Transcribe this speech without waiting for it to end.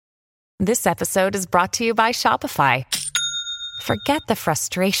This episode is brought to you by Shopify. Forget the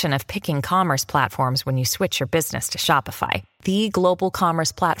frustration of picking commerce platforms when you switch your business to Shopify, the global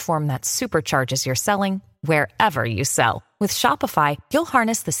commerce platform that supercharges your selling wherever you sell. With Shopify, you'll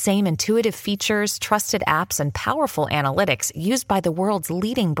harness the same intuitive features, trusted apps, and powerful analytics used by the world's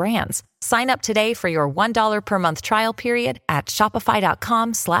leading brands. Sign up today for your $1 per month trial period at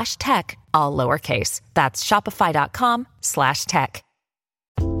shopify.com/tech, all lowercase. That's shopify.com/tech.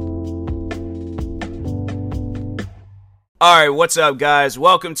 Alright, what's up, guys?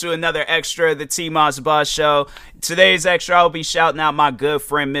 Welcome to another extra of the T-Moss Boss Show. Today's extra, I'll be shouting out my good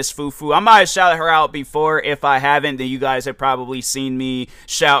friend, MsFufu. I might have shouted her out before. If I haven't, then you guys have probably seen me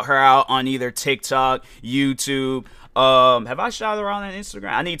shout her out on either TikTok, YouTube. Have I shouted her out on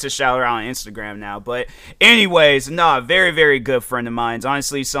Instagram? I need to shout her out on Instagram now. But anyways, very, very good friend of mine.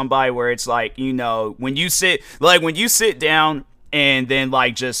 Honestly, somebody where it's like, you know, when you sit down and then,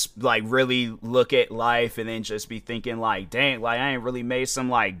 just really look at life and then just be thinking, dang, I ain't really made some,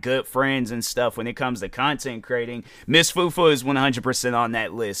 good friends and stuff when it comes to content creating. MsFufu is 100% on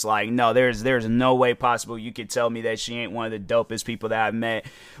that list. No, there's no way possible you could tell me that she ain't one of the dopest people that I've met.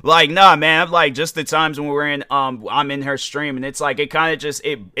 Man, just the times when we're in, I'm in her stream, and it's it kind of just,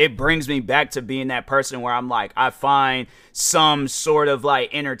 it brings me back to being that person where I'm I find some sort of,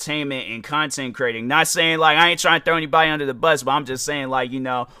 entertainment and content creating. Not saying, I ain't trying to throw anybody under the bus, but I'm just saying,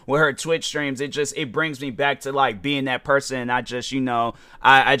 with her Twitch streams, it brings me back to, being that person, and I just,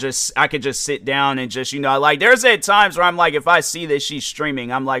 I could just sit down and just, there's at times where I'm if I see that she's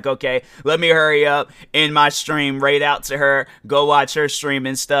streaming, I'm okay, let me hurry up in my stream, raid out to her, go watch her stream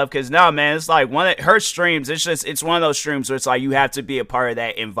and stuff, because no, man, it's one of her streams, it's one of those streams where it's you have to be a part of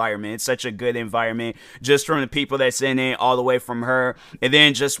that environment. It's such a good environment, just from the people that's in it, all the way from her, and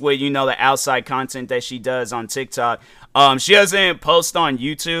then just with, the outside content that she does on TikTok. She doesn't post on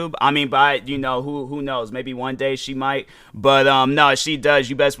YouTube. I mean, who knows? Maybe one day she might. But, no, she does.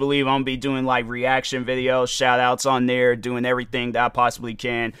 You best believe I'm going to be doing, reaction videos, shout-outs on there, doing everything that I possibly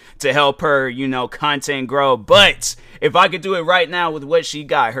can to help her, content grow. But if I could do it right now with what she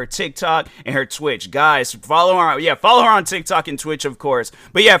got, her TikTok and her Twitch. Guys, follow her. Follow her on TikTok and Twitch, of course.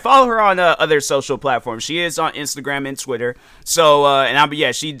 But, follow her on other social platforms. She is on Instagram and Twitter. So,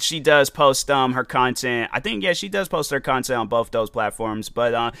 she does post her content. I think, she does post her content on both those platforms.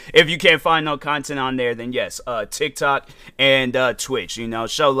 But if you can't find no content on there, then yes, TikTok and Twitch.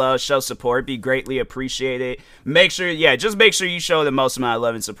 Show love, show support, be greatly appreciated. Make sure you show the most amount of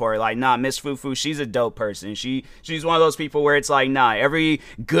love and support. MsFufu, she's a dope person. She's one of those people where it's every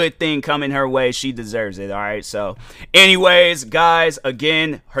good thing coming her way, she deserves it. All right. So, anyways, guys,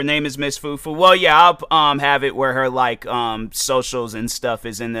 again, her name is MsFufu. Well, I'll have it where her socials and stuff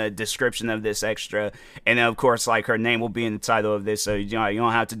is in the description of this extra, and then, of course, her name will be in the title of this, so you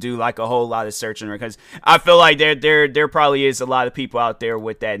don't have to do a whole lot of searching, because I feel there probably is a lot of people out there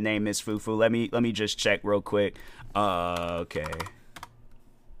with that name, MsFufu. Let me just check real quick. Okay.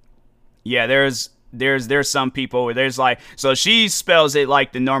 Yeah, there's some people where there's so she spells it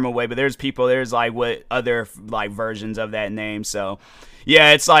the normal way, but there's what other versions of that name. So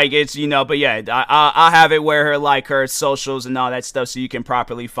yeah, it's but yeah, I'll have it where her her socials and all that stuff, so you can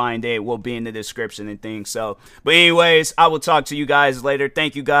properly find it, will be in the description and things. So, but anyways, I will talk to you guys later.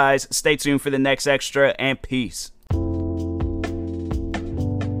 Thank you guys. Stay tuned for the next extra, and peace.